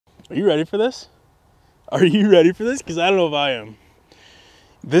Are you ready for this? Are you ready for this? Because I don't know if I am.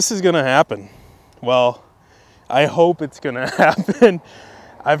 This is gonna happen. Well, I hope it's gonna happen.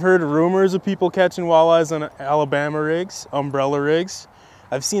 I've heard rumors of people catching walleyes on Alabama rigs, umbrella rigs.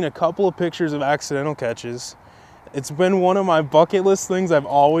 I've seen a couple of pictures of accidental catches. It's been one of my bucket list things I've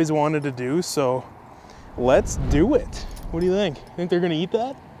always wanted to do, so let's do it. What do you think? Think they're gonna eat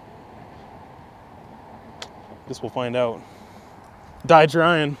that? Guess we'll find out. Die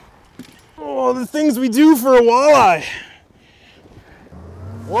trying. Oh, the things we do for a walleye.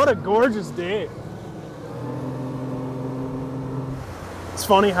 What a gorgeous day. It's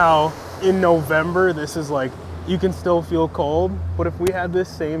funny how in November, this is like, you can still feel cold, but if we had this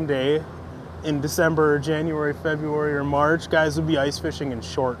same day in December, or January, February, or March, guys would be ice fishing in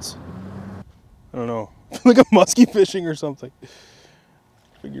shorts. I don't know, like a muskie fishing or something.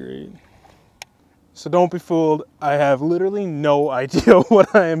 Figure 8. So don't be fooled, I have literally no idea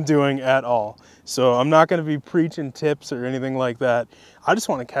what I am doing at all. So I'm not gonna be preaching tips or anything like that. I just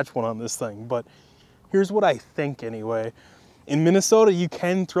wanna catch one on this thing, but here's what I think anyway. In Minnesota, you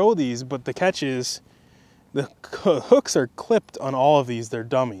can throw these, but the catch is, the hooks are clipped on all of these, they're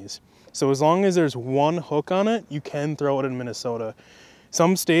dummies. So as long as there's one hook on it, you can throw it in Minnesota.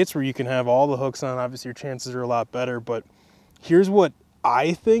 Some states where you can have all the hooks on, obviously your chances are a lot better, but here's what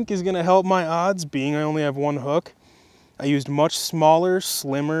I think is gonna help my odds, being I only have one hook. I used much smaller,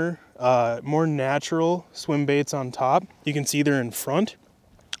 slimmer, more natural swim baits on top. You can see they're in front,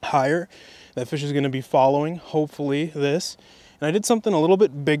 higher. That fish is gonna be following, hopefully, this. And I did something a little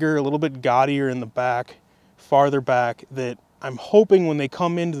bit bigger, a little bit gaudier in the back, farther back, that I'm hoping when they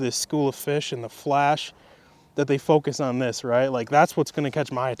come into this school of fish and the flash, that they focus on this, right? Like that's what's gonna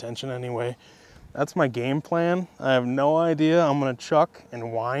catch my attention anyway. That's my game plan. I have no idea. I'm gonna chuck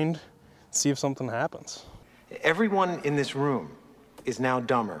and wind, see if something happens. Everyone in this room is now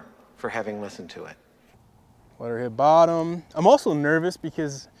dumber for having listened to it. Let her hit bottom. I'm also nervous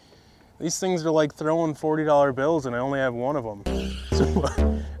because these things are like throwing $40 bills and I only have one of them. So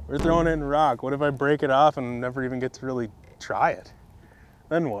we're throwing it in rock. What if I break it off and never even get to really try it?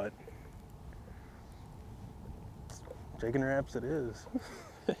 Then what? Chicken wraps it is.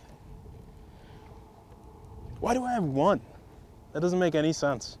 Why do I have one? That doesn't make any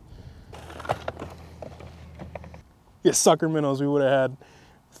sense. Yeah, sucker minnows, we would have had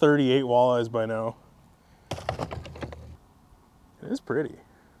 38 walleyes by now. It is pretty.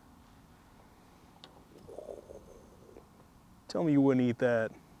 Tell me you wouldn't eat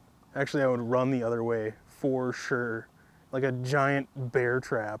that. Actually, I would run the other way for sure. Like a giant bear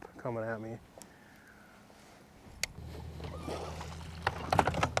trap coming at me.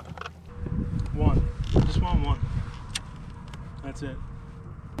 One. Just want one. That's it.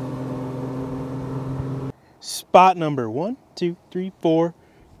 Spot number 1, 2, 3, 4,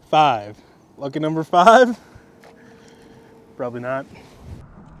 5. Lucky number 5? Probably not.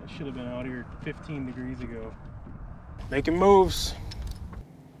 I should have been out here 15 degrees ago. Making moves.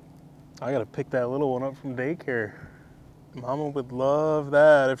 I gotta pick that little one up from daycare. Mama would love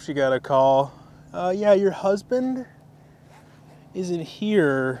that if she got a call. Yeah, your husband isn't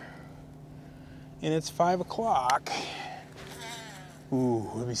here and it's 5 o'clock. Ooh,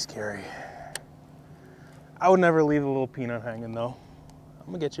 that'd be scary. I would never leave the little peanut hanging though. I'm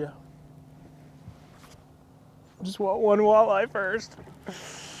gonna get you. I just want one walleye first.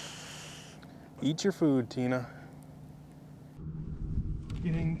 Eat your food, Tina.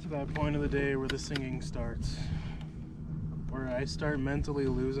 Getting to that point of the day where the singing starts, where I start mentally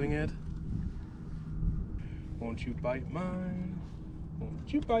losing it. Won't you bite mine?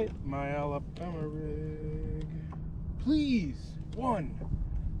 Won't you bite my Alabama rig? Please, one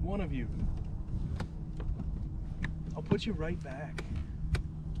of you. I'll put you right back.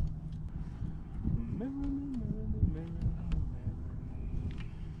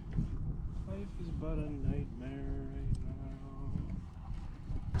 Life is but a nightmare right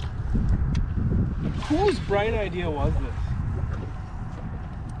now. Whose bright idea was this?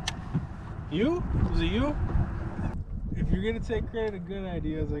 You? Was it you? If you're gonna take credit of good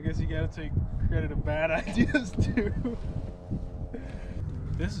ideas, I guess you gotta take credit of bad ideas too.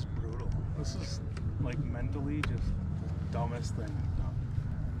 This is brutal. This is like mentally just the dumbest thing I've done.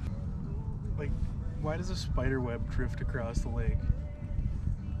 Like, why does a spider web drift across the lake?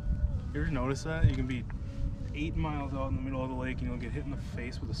 You ever notice that? You can be 8 miles out in the middle of the lake and you'll get hit in the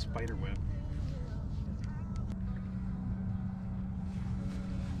face with a spider web.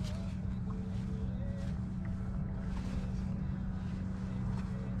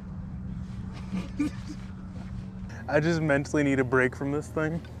 I just mentally need a break from this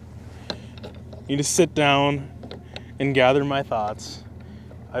thing. I need to sit down and gather my thoughts.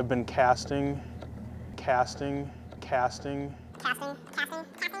 I've been casting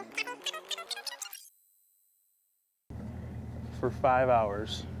for 5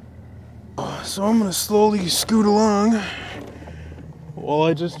 hours. So I'm gonna slowly scoot along while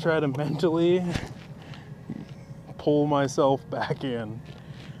I just try to mentally pull myself back in.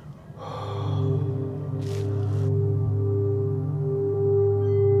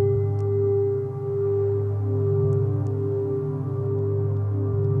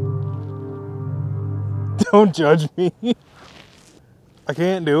 Don't judge me. I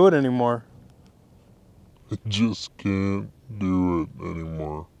can't do it anymore. I just can't do it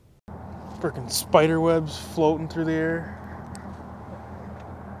anymore. Freaking spider webs floating through the air.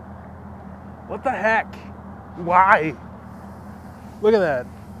 What the heck? Why? Look at that.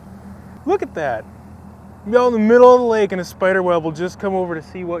 Look at that. You're out in the middle of the lake and a spider web will just come over to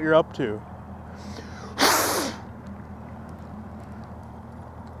see what you're up to.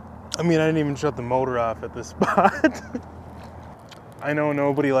 I mean, I didn't even shut the motor off at this spot. I know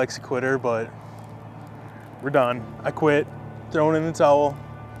nobody likes a quitter, but we're done. I quit, throwing in the towel.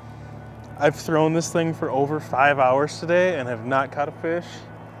 I've thrown this thing for over 5 hours today and have not caught a fish.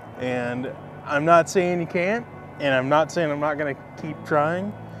 And I'm not saying you can't, and I'm not saying I'm not gonna keep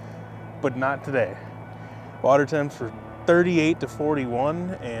trying, but not today. Water temps for 38 to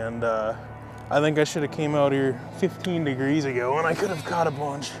 41, and I think I should have came out here 15 degrees ago and I could have caught a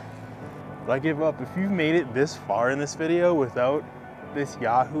bunch. But I give up. If you've made it this far in this video without this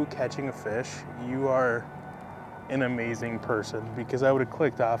Yahoo catching a fish, you are an amazing person, because I would have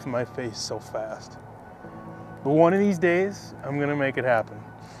clicked off my face so fast. But one of these days, I'm gonna make it happen.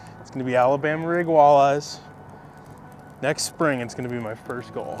 It's gonna be Alabama rig walleyes. Next spring, it's gonna be my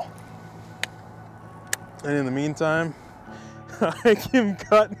first goal. And in the meantime, I am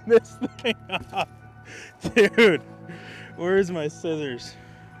cutting this thing off. Dude, where's my scissors?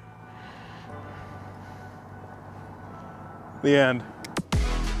 The end.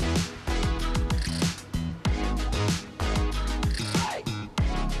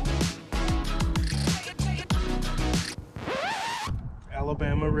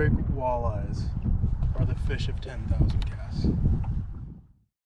 Alabama rig walleyes are the fish of 10,000 casts.